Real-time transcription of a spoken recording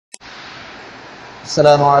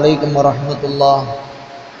السلام عليكم ورحمة الله.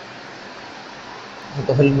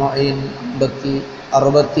 Moeen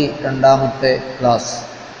 62-ാമത്തെ class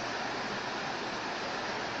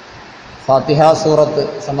ഫാത്തിഹ സൂറത്ത്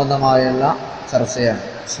സംബന്ധമായുള്ള ചർച്ചയാണ്.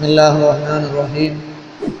 ബിസ്മില്ലാഹിർ റഹ്മാനിർ റഹീം.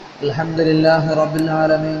 അൽഹംദുലില്ലാഹി റബ്ബിൽ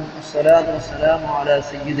ആലമീൻ. വസ്സലാത്തു വസ്സലാമു അലാ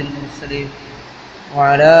സയ്യിദിൽ മുർസലീൻ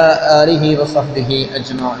വഅലാ ആലിഹി വസഹ്ബിഹി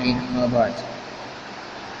അജ്മഈൻ. അമ്മാ ബഅദ്.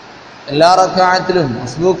 എല്ലാ റക്അത്തിലും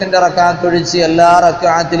മസ്ബൂക്കിന്റെ റക്അത്ത് ഒഴിച്ച് എല്ലാ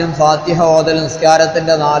റക്അത്തിലും ഫാത്തിഹ ഓതൽ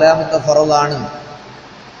നിസ്കാരത്തിന്റെ 4ാമത്തെ ഫർളാണ്.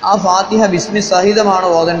 ആ ഫാത്തിഹ ബിസ്മി സഹിതമാണ്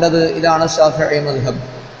ഓതേണ്ടത്. ഇതാണ് ശാഫിഈ മദ്ഹബ്.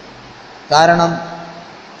 കാരണം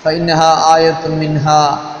ഫഇന്നഹ ആയത്തുൻ മിൻഹാ,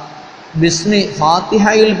 ബിസ്മി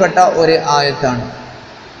ഫാത്തിഹയിൽപ്പെട്ട ഒരു ആയത്താണ്.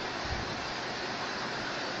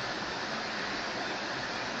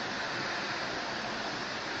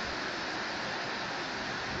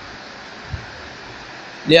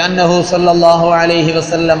 ലിഅന്നഹു സല്ലല്ലാഹു അലൈഹി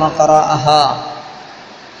വസല്ലമ ഖറഅഹാ.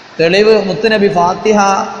 തെളിവ് മുത്തുനബി ഫാത്തിഹ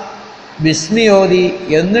ബിസ്മി ഓതി,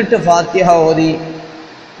 എന്നിട്ട് ഫാത്തിഹ ഓതി.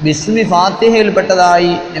 ബിസ്മി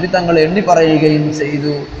ഫാത്തിഹയിൽപ്പെട്ടതായി നബി തങ്ങൾ എണ്ണി പറയുകയും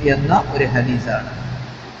ചെയ്തു എന്ന ഒരു ഹദീസാണ്.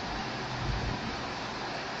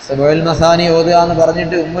 സബഉൽ മസാനി ഓതുക എന്ന്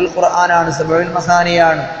പറഞ്ഞിട്ട് ഉമ്മുൽ ഖുർആനാണ്, സബഉൽ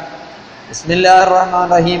മസാനിയാണ്. ബിസ്മില്ലാഹിർ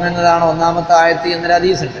റഹ്മാനിർ റഹീം എന്നതാണ് 1ാമത്തെ ആയത്ത് എന്നൊരു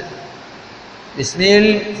ഹദീസുണ്ട്. ബിസ്മിയിൽ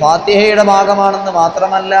ഫാത്തിഹയുടെ ഭാഗമാണെന്ന്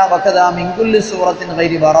മാത്രമല്ല, വഖദാ മിൻ കുല്ലി സൂറത്തിൻ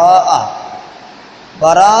ഗൈരി ബറാഅ,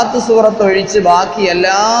 ബറാഅത്ത് സൂറത്ത് ഒഴിച്ച് ബാക്കി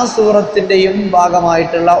എല്ലാ സൂറത്തിൻ്റെയും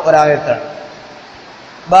ഭാഗമായിട്ടുള്ള ഒരായത്താണ്.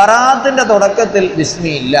 ബറാഅത്തിന്റെ തുടക്കത്തിൽ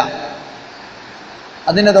ബിസ്മി ഇല്ല.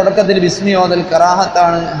 അതിൻ്റെ തുടക്കത്തിൽ ബിസ്മി ഓതൽ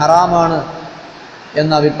കറാഹത്താണ്, ഹറാമാണ്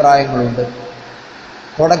എന്ന അഭിപ്രായങ്ങളുണ്ട്.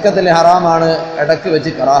 തുടക്കത്തിൽ ഹറാമാണ്, ഇടയ്ക്ക്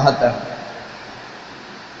വെച്ച് കറാഹത്താണ്.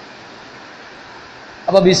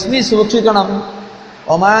 അപ്പൊ ബിസ്മി സൂക്ഷിക്കണം.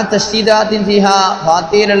 ഒമാ തശ്ദീദാത്തിൻ ഫിഹാ,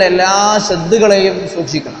 ഫാത്തിഹയിലുള്ള എല്ലാ ശബ്ദങ്ങളെയും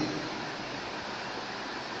സൂക്ഷിക്കണം.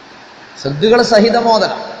 ശബ്ദങ്ങൾ സഹിതം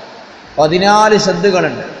ഓതണം. 14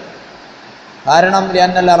 ശബ്ദങ്ങളുണ്ട്. കാരണം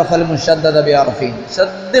ലിഅന്നൽ ഹർഫൽ മുശദ്ദദ ബിഹർഫിൻ,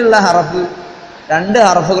 ശബ്ദുള്ള ഹർഫ് 2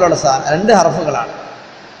 ഹർഫുകളാണ്.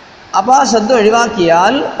 അപ്പോൾ ആ ശബ്ദം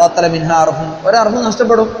ഒഴിവാക്കിയാൽ ബത്തല മിൻഹാ ഹർഫുൻ, ഒരു ഹർഫ്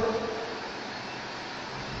നഷ്ടപ്പെടും.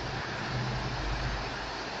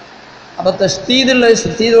 അപ്പൊ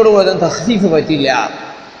തശ്ദീദോടുകൂടെ തഖ്ഫീഫ് പറ്റില്ല.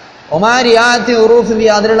 ഒമാ റിയായത്തി ഉറൂഫ് ബി,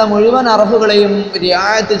 അതിലുള്ള മുഴുവൻ ഹർഫുകളെയും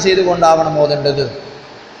റിയായത്ത് ചെയ്തുകൊണ്ടാവണം ഓതേണ്ടത്.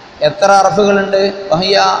 എത്ര ഹർഫുകളുണ്ട്?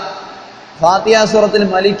 വഹിയ, ഫാത്തിഹ സൂറത്തിൽ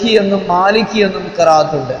മലിക്കി എന്നും മാലിക്കി എന്നും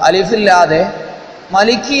ഖിറാഅത്തുണ്ട്. അലിഫില്ലാതെ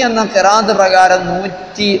മലിക്കി എന്ന ഖിറാഅത്ത് പ്രകാരം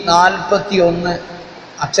 141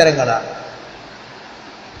 അക്ഷരങ്ങളാണ്.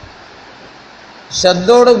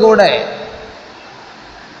 ശബ്ദോടുകൂടെ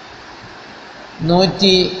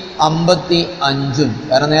 155,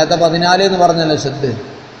 കാരണം നേരത്തെ 14 എന്ന് പറഞ്ഞല്ലോ ശബ്ദ്.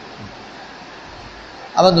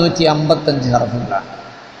 അവ 155 ഹർഫുകളാണ്.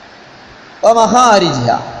 അപ്പോൾ മഹാരിജ,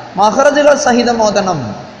 മഹ്റജുകൾ സഹിതം ഓതണം.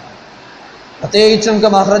 പ്രത്യേകിച്ചും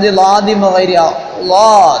മഹ്റജ് ലാദി മഗൈരി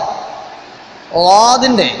ലാദ്,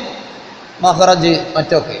 ലാദിൻ്റെ മഹ്റജ്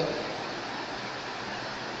മറ്റൊക്കെ.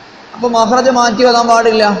 അപ്പോൾ മഹ്റജ് മാറ്റി ഓതാൻ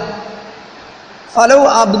പാടില്ല. ഫലൗ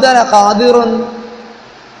അബ്ദല ഖാദിറുൻ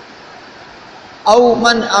ഔ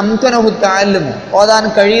മൻ അംകനഹു തഅല്ലുമു, ഓതാൻ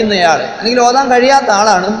കഴിയുന്നയാൾ അല്ലെങ്കിൽ ഓതാൻ കഴിയാത്ത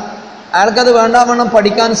ആളാണ്, അയാൾക്കത് വേണ്ടാവണ്ണം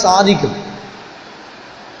പഠിക്കാൻ സാധിക്കും.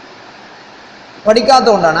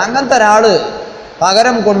 പഠിക്കാത്തതുകൊണ്ടാണ്. അങ്ങനത്തെ ഒരാള്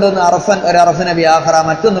പകരം കൊണ്ടുവന്ന് ഒരു അറഫിനെ വ്യാഖറ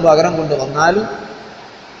മറ്റൊന്ന് പകരം കൊണ്ടുവന്നാലും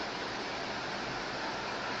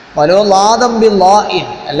പലോ ലാദം ബി ലാഇൻ,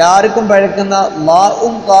 എല്ലാവർക്കും പഴക്കുന്ന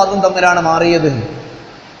ലാഉം ലാദും തമ്മിലാണ് മാറിയത്.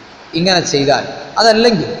 ഇങ്ങനെ ചെയ്താൽ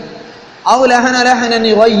അതല്ലെങ്കിൽ ഔ ലഹന ലഹനൻ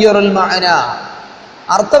യുഗയ്യിറുൽ മഅന,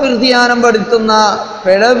 അർത്ഥവ്യതിയാനം വരുത്തുന്ന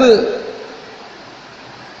പിഴവ്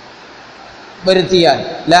വരുത്തിയാൽ,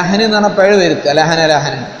 ലഹന് എന്ന് പറഞ്ഞാൽ പിഴവ് വരുത്തുക,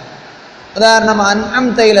 ലഹനൻ. ഉദാഹരണം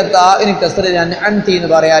അൻഅംതയിലെത്താ ഇനി കസ്റിൽ അൻഅംതി എന്ന്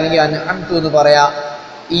പറയാ, അല്ലെങ്കിൽ അൻഅംതു എന്ന് പറയാ.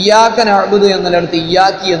 ഇയ്യാക നഅ്ബുദു എന്നുള്ളിടത്ത്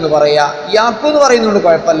ഇയ്യാക്കി എന്ന് പറയാ. ഇയ്യാക്കു എന്ന് പറയുന്നതുകൊണ്ട്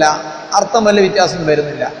കുഴപ്പമില്ല, അർത്ഥം വലിയ വ്യത്യാസം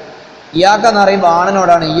വരുന്നില്ല. ഇയ്യാക്ക എന്ന് പറയുമ്പോൾ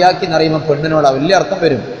ആണിനോടാണ്, ഇയ്യാക്കി എന്ന് പറയുമ്പോൾ പെണ്ണിനോടാണ്, വലിയ അർത്ഥം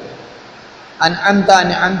വരും. അൻഅംത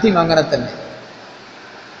അൻഅംതിം അങ്ങനെ തന്നെ,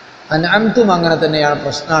 അൻഅംതും അങ്ങനെ തന്നെയാണ്.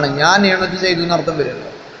 പ്രശ്നമാണ്, ഞാൻ നിയമത്ത് ചെയ്തു എന്നർത്ഥം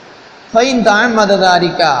വരുമല്ലോ. ഫൈൻ തഅമ്മദ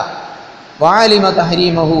ദാലിക വഅലിമ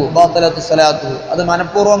തഹരീമഹു ബാത്തലത്ത് സ്വലാത്തുഹു, അത്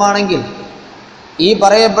മനഃപൂർവ്വമാണെങ്കിൽ, ഈ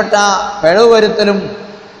പറയപ്പെട്ട പിഴവ് വരുത്തലും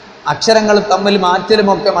അക്ഷരങ്ങൾ തമ്മിൽ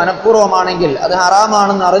മാറ്റലുമൊക്കെ മനഃപൂർവ്വമാണെങ്കിൽ, അത്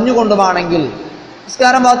ഹറാമാണെന്ന് അറിഞ്ഞുകൊണ്ടുമാണെങ്കിൽ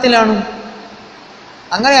നിസ്കാരം ബാത്തിലാണ്.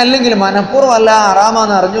 അങ്ങനെ അല്ലെങ്കിൽ, മനഃപൂർവ്വമല്ല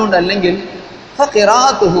ഹറാമാണെന്ന് അറിഞ്ഞുകൊണ്ടല്ലെങ്കിൽ,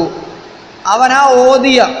 ഫഖിറാഅത്തുഹു, അവൻ ആ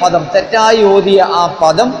ഓതിയ പദം, തെറ്റായി ഓതിയ ആ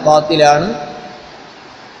പദം ബാത്തിലാണ്.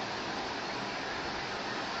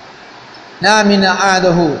 നാമിന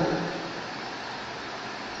ആദഹു,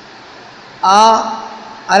 ആ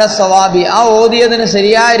അല സവാബി, ആ ഓതിയതിന്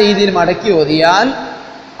ശരിയായ രീതിയിൽ മടക്കി ഓതിയാൽ,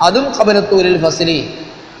 അതും ഖബലത്തൂരിൽ ഫസ്ലി,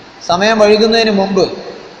 സമയം വൈകുന്നതിന് മുമ്പ്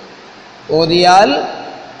ഓതിയാൽ,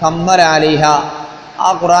 കമ്മൽ അലിഹ, ആ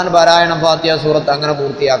ഖുർആൻ പാരായണം ഫാത്തിഹ സൂറത്ത് അങ്ങനെ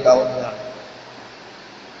പൂർത്തിയാക്കാവുന്നതാണ്.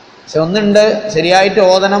 പക്ഷെ ഒന്നുണ്ട്, ശരിയായിട്ട്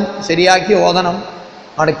ഓതണം, ശരിയാക്കി ഓതണം,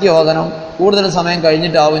 മടക്കി ഓതണം, കൂടുതൽ സമയം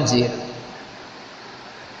കഴിഞ്ഞിട്ടാവും ചെയ്യരുത്.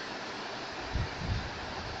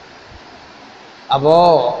 അപ്പോ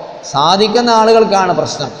സാധിക്കുന്ന ആളുകൾക്കാണ്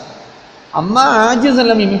പ്രശ്നം. അമ്മ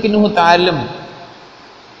ആജിസല്ല മിമിക്കിനുഹു താലും,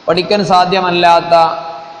 പഠിക്കാൻ സാധ്യമല്ലാത്ത,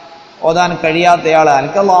 ഓതാൻ കഴിയാത്തയാൾ,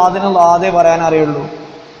 എനിക്ക് ലാദിന് ലാദേ പറയാൻ അറിയുള്ളൂ,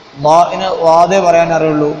 ലാദിന് ലാദേ പറയാൻ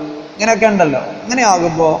അറിയുള്ളൂ, ഇങ്ങനെയൊക്കെ ഉണ്ടല്ലോ.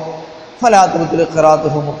 ഇങ്ങനെയാകുമ്പോൾ ഫലാത്തുൽ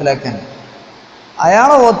ഖിറാത്തുഹു മുത്ലഖൻ,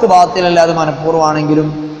 അയാളെ ഓത്ത് ബാത്തിലല്ല, അത് മനഃപൂർവ്വമാണെങ്കിലും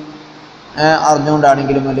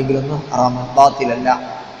അറിഞ്ഞുകൊണ്ടാണെങ്കിലും അല്ലെങ്കിലൊന്നും ബാത്തിലല്ല.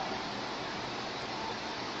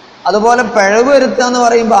 അതുപോലെ പിഴവ് വരുത്തുക എന്ന്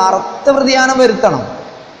പറയുമ്പോൾ അർത്ഥവ്യതിയാനം വരുത്തണം,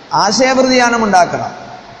 ആശയവ്യതിയാനം ഉണ്ടാക്കണം.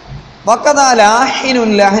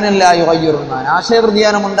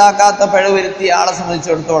 ആശയവ്യതിയാനം ഉണ്ടാക്കാത്ത പിഴവ് വരുത്തിയ ആളെ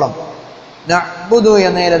സംബന്ധിച്ചിടത്തോളം നഅ്ബുദു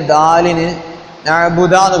എന്നതിലെ ദാലിന്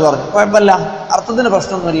നഅ്ബുദ എന്ന് പറഞ്ഞു, കുഴപ്പമില്ല, അർത്ഥത്തിന്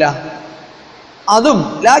പ്രശ്നമൊന്നുമില്ല. അതും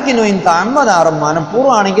ലാക്കിനു ഇൻ തഅമ്മദാറും,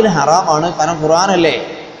 മനഃപൂർവ്വമാണെങ്കിൽ ഹറാമാണ്, കാരണം ഖുർആനല്ലേ.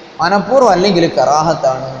 മനഃപൂർവ്വം അല്ലെങ്കിൽ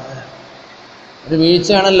കറാഹത്താണ്, ഒരു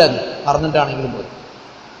വീഴ്ചയാണല്ലോ അത്, പറഞ്ഞിട്ടാണെങ്കിലും പോയി.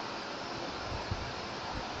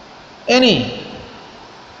 ഇനി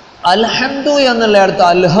അൽഹംദു എന്നുള്ള അടുത്ത്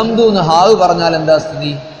അൽഹംദു എന്ന് ഹാവ് പറഞ്ഞാൽ എന്താ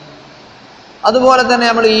സ്ഥിതി? അതുപോലെ തന്നെ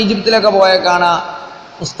നമ്മൾ ഈജിപ്തിലൊക്കെ പോയ കാണാ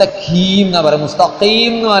മുസ്തഖീം എന്നാ പറയാം,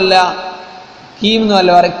 മുസ്തഖീം എന്നും അല്ല, ഖീം എന്നും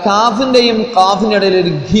അല്ല പറയാം. കാഫിന്റെയും കാഫിന്റെ ഇടയിൽ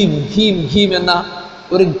ഒരു ഖീം ഖീം ഖീം എന്ന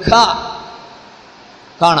ഒരു ഖ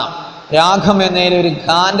കാണാം. രാഗം എന്നതിൽ ഒരു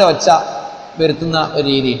ഖാന്റെ ഒച്ച വരുത്തുന്ന ഒരു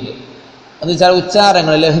രീതിയുണ്ട്. അത് ചില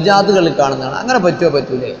ഉച്ചാരങ്ങൾ ലഹ്ജാത്തുകളിൽ കാണുന്നതാണ്. അങ്ങനെ പറ്റുമോ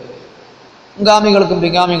പറ്റൂലേ? മുൻഗാമികൾക്കും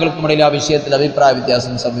പിൻഗാമികൾക്കും ഇടയിൽ ആ വിഷയത്തിൽ അഭിപ്രായ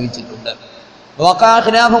വ്യത്യാസം സംഭവിച്ചിട്ടുണ്ട്.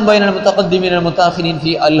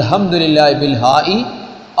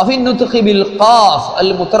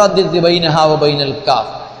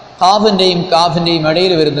 ഖാഫിന്റെയും കാഫിന്റെയും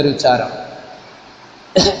ഇടയിൽ വരുന്നൊരു ഉച്ചാരം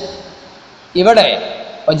ഇവിടെ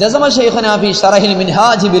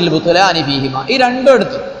ഈ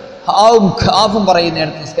രണ്ടിടത്തും ഹാവും ഖാഫും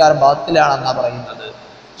പറയുന്നിടത്ത് നിസ്കാരം ബാത്തിലാണെന്നാ പറയുന്നത്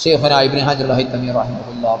ശൈഖുനാ ഇബ്നു ഹജർ അൽ-ഹൈതമി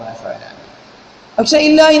റഹിമഹുല്ലാഹ്. പക്ഷെ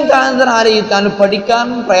ഇല്ല ഇൻ താൻ പഠിക്കാൻ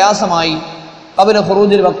പ്രയാസമായി, ഖബല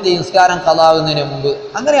ഖുറൂജിൽ വഖ്തി, നിസ്കാരം ഖളാകുന്നതിന് മുമ്പ്,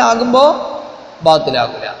 അങ്ങനെ ആകുമ്പോൾ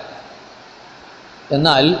ബാത്തിലാകില്ല.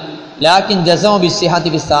 എന്നാൽ ലാക്കിൻ ജസമ ബിസ്സിഹത്തി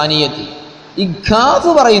ബിസ്സാനിയത്തി, ഈ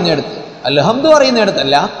ഖാഫ് പറയുന്നിടത്ത്, അൽഹംദു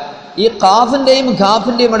പറയുന്നിടത്തല്ല, ഈ ഖാഫിന്റെയും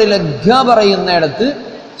ഖാഫിന്റെയും ഇടയിൽ ഖ പറയുന്നിടത്ത്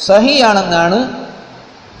സഹിയാണെന്നാണ്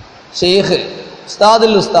ഷെയ്ഖ്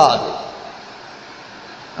ഉസ്താദുൽ ഉസ്താദ്,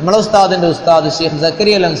 നമ്മളെ ഉസ്താദിന്റെ ഉസ്താദ് ഷെയ്ഖ്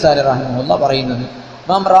സക്കരിയ അൽ അൻസാരി റഹിമഹുല്ലാഹ് പറയുന്നത്.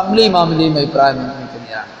 ഇമാം റംലി ഇമാമിന്റെയും അഭിപ്രായം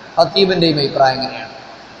തന്നെയാണ്, ഖത്തീബിന്റെയും അഭിപ്രായം എങ്ങനെയാണ്.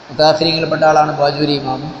 മുതാഖിരീങ്ങളിൽപ്പെട്ട ആളാണ് ബാജൂരി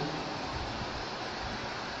ഇമാം.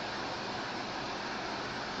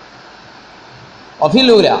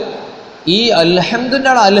 വഫിലൂല, ഈ അൽഹംദിന്റെ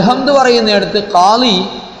ആൾ അൽഹംദ് പറയുന്നിടത്ത് ഖാലി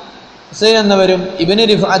ഹുസൈൻ എന്നവരും ഇബ്നു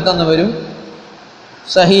റിഫഅത്ത് എന്നവരും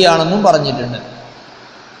സഹിയാണെന്നും പറഞ്ഞിട്ടുണ്ട്.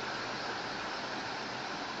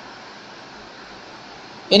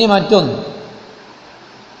 ഇനി മറ്റൊന്ന്,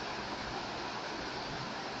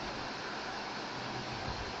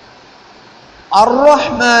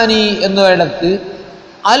 അർ-റഹ്മാനി എന്നിടത്ത്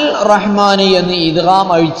അൽ റഹ്മാനി എന്ന് ഇദ്ഗാം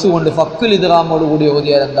അഴിച്ചുകൊണ്ട് ഫക്കുൽ ഇദ്ഗാമോട് കൂടി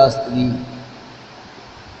ഓതിയാൽ എന്താ സ്ഥിതി?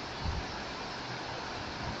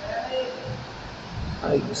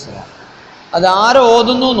 അത് ആരോ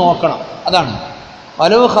ഓതുന്നു നോക്കണം. അതാണ്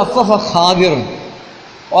വലോ ഖഫഫ ഖാദിറുൻ,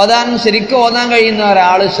 ഓതാൻ ശരിക്കും ഓതാൻ കഴിയുന്ന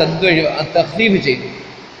ഒരാൾ ശ്രദ്ധ തഖ്ഫീഫ് ചെയ്തു,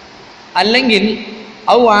 അല്ലെങ്കിൽ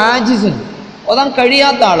ഔ ആജിസുൻ, ഓതാൻ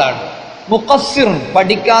കഴിയാത്ത ആളാണ്, മുഖസ്സിറുൻ,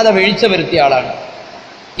 പഠിക്കാതെ വീഴ്ച വരുത്തിയ ആളാണ്.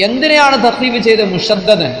 എന്തിനെയാണ് തഖ്ഫീഫ് ചെയ്ത്?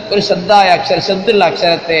 മുഷദ്ദദൻ, ഒരു ശ്രദ്ധയുള്ള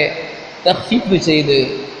അക്ഷരത്തെ തഖ്ഫീഫ് ചെയ്ത്,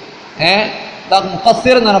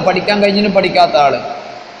 മുഖസ്സിർ എന്ന് പറഞ്ഞാൽ പഠിക്കാൻ കഴിഞ്ഞിട്ടും പഠിക്കാത്ത ആള്,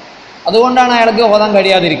 അതുകൊണ്ടാണ് അയാൾക്ക് ഓതാൻ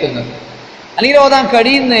കഴിയാതിരിക്കുന്നത്. അല്ലെങ്കിൽ ഓതാൻ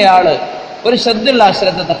കഴിയുന്നയാള് ഒരു ശ്രദ്ധയുള്ള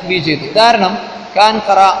അക്ഷരത്തെ തഖ്ഫീഫ് ചെയ്തു. ഉദാഹരണം, കാൻ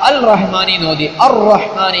ഖറ അൽ റഹ്മാനി നോദി അർ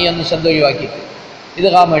റഹ്മാനി എന്ന് ശബ്ദം ഒഴിവാക്കിയിട്ട്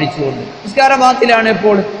ഇദ്ഗാം അടിച്ചുകൊണ്ട് നിസ്കാരം ബാത്തിലാണ്.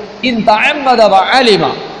 ഇപ്പോൾ ഇൻ തഅമ്മദ വഅലിമ,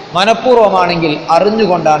 മനഃപൂർവ്വമാണെങ്കിൽ,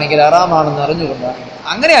 അറിഞ്ഞുകൊണ്ടാണെങ്കിൽ, ഹറാമാണെന്ന് അറിഞ്ഞുകൊണ്ടാണെങ്കിൽ,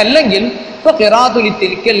 അങ്ങനെ അല്ലെങ്കിൽ ഇപ്പൊ ഖിറാഅത്തുൽ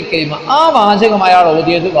തിൽക്കൽ കലിമ, ആ വാചകം അയാൾ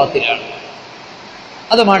ഓതിയത് ബാത്തിലാണ്,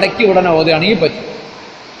 അത് മടക്കി ഉടനെ ഓതുകയാണെങ്കിൽ പറ്റും.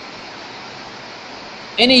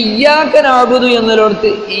 ഇനി ഇയ്യാക നഅ്ബുദു എന്നതിലോടത്ത്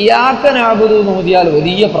ഇയ്യാക നഅ്ബുദു എന്ന് ഓതിയാൽ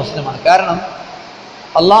വലിയ പ്രശ്നമാണ്. കാരണം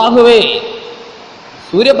അല്ലാഹുവേ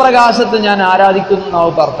സൂര്യപ്രകാശത്തെ ഞാൻ ആരാധിക്കുന്നു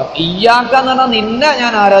എന്നാവും അർത്ഥം. ഇയ്യാക്ക എന്ന് പറഞ്ഞാൽ നിന്നെ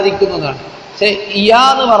ഞാൻ ആരാധിക്കുന്നു എന്നാണ്. പക്ഷെ ഇയാ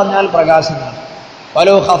എന്ന് പറഞ്ഞാൽ പ്രകാശം എന്നാണ്.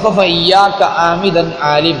 വലോ ഖഫഫ ഇയ്യാക ആമിദൻ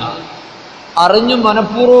ആലിമ, അറിഞ്ഞും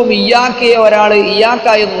മനഃപൂർവ്വം ഇയ്യാക്കയെ ഒരാൾ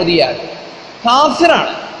ഇയ്യാക്കായി മോദിയാൽ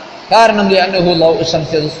കാഫിറാണ്. കാരണം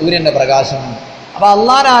അത് സൂര്യന്റെ പ്രകാശമാണ്. അപ്പൊ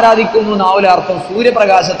അള്ളാഹനെ ആരാധിക്കുന്നു നാവിലെ അർത്ഥം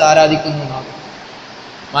സൂര്യപ്രകാശത്തെ ആരാധിക്കുന്നു എന്നാണ്.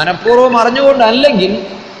 മനഃപൂർവ്വം അറിഞ്ഞുകൊണ്ടല്ലെങ്കിൽ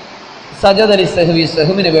സജദലി സഹവി,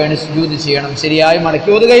 സഹുവിന് വേണ്ടി സുജൂദ് ചെയ്യണം, ശരിയായി മടക്കി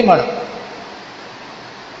ഓതുകയും വേണം.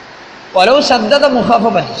 വലോ ശബ്ദത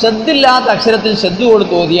മുഖഫൻ, ശബ്ദില്ലാത്ത അക്ഷരത്തിൽ ശബ്ദ്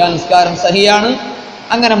കൊടുത്ത് ഓതിയാൽ നിസ്കാരം സഹിയാണ്.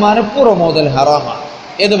 അങ്ങനെ മനഃപൂർവ്വം ഓതൽ ഹറാമാണ്.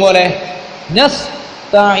 ഏതുപോലെ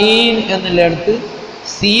നസ്തഈൻ എന്നുള്ളടുത്ത്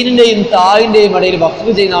സീനിന്റെയും തായിന്റെയും ഇടയിൽ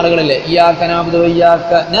വഖഫ് ചെയ്യുന്ന ആളുകളില്ലേ, ഇയ്യാക നഅബ്ദു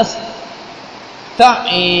വഇയ്യാക നസ്തഈൻ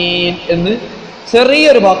എന്ന്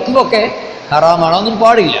ചെറിയൊരു വഖഫൊക്കെ ഹറാമാണ്, ഒന്നും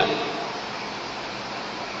പാടില്ല.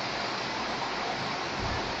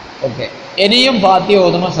 ഓക്കെ. ഇനിയും ഫാത്തിഹ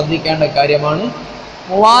ഓതുമ്പോൾ ശ്രദ്ധിക്കേണ്ട കാര്യമാണ്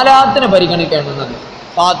മുവാലാത്തിനെ പരിഗണിക്കേണ്ടുന്നത്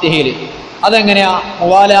ഫാത്തിഹയിൽ. അതെങ്ങനെയാ?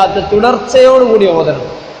 മുവാലാത്ത് തുടർച്ചയോടുകൂടി ഓതണം.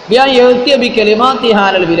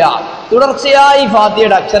 തുടർച്ചയായി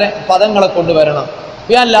ഫാത്തിഹയുടെ പദങ്ങളെ കൊണ്ടുവരണം.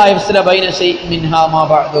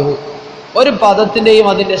 ഒരു പദത്തിന്റെയും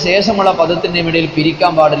അതിന്റെ ശേഷമുള്ള പദത്തിന്റെയും ഇടയിൽ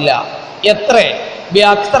പിരിക്കാൻ പാടില്ല. എത്ര?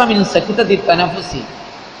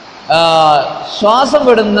 ശ്വാസം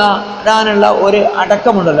വിടുന്നതിനുള്ള ഒരു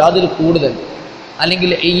അടക്കമുണ്ടല്ലോ, അതിൽ കൂടുതൽ,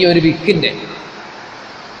 അല്ലെങ്കിൽ ഈ ഒരു വിക്കിന്റെ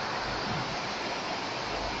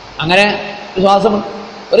അങ്ങനെ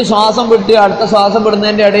ഒരു ശ്വാസം വിട്ട് അടുത്ത ശ്വാസം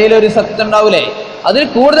വിടുന്നതിന്റെ ഇടയിൽ ഒരു സെക്ട് ഉണ്ടാവൂലേ, അതിൽ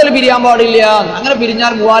കൂടുതൽ പിരിയാൻ പാടില്ല. അങ്ങനെ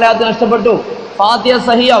പിരിഞ്ഞാൽ മുവാലാത്ത് നഷ്ടപ്പെട്ടു, ഫാത്തിഹ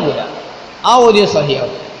സഹിയാവൂല, ആ ഓതിയ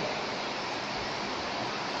സഹിയാവും.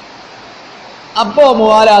 അപ്പോ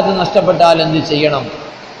മുവാലാത്ത് നഷ്ടപ്പെട്ടാൽ എന്ത് ചെയ്യണം?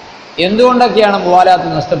 എന്തുകൊണ്ടൊക്കെയാണ് മുവാലാത്ത്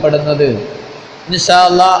നഷ്ടപ്പെടുന്നത്? ഇൻഷാ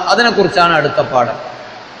അല്ലാഹ് അതിനെക്കുറിച്ചാണ് അടുത്ത പാഠം.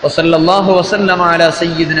 വസല്ലല്ലാഹു വസല്ലമ അലാ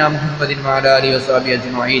സയ്യിദിനാ മുഹമ്മദിൻ വഅലാ ആലിഹി വസഹ്ബിഹി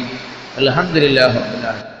അജ്മഈൻ. അൽഹംദുലില്ലാഹി റബ്ബിൽ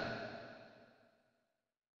ആലമീൻ.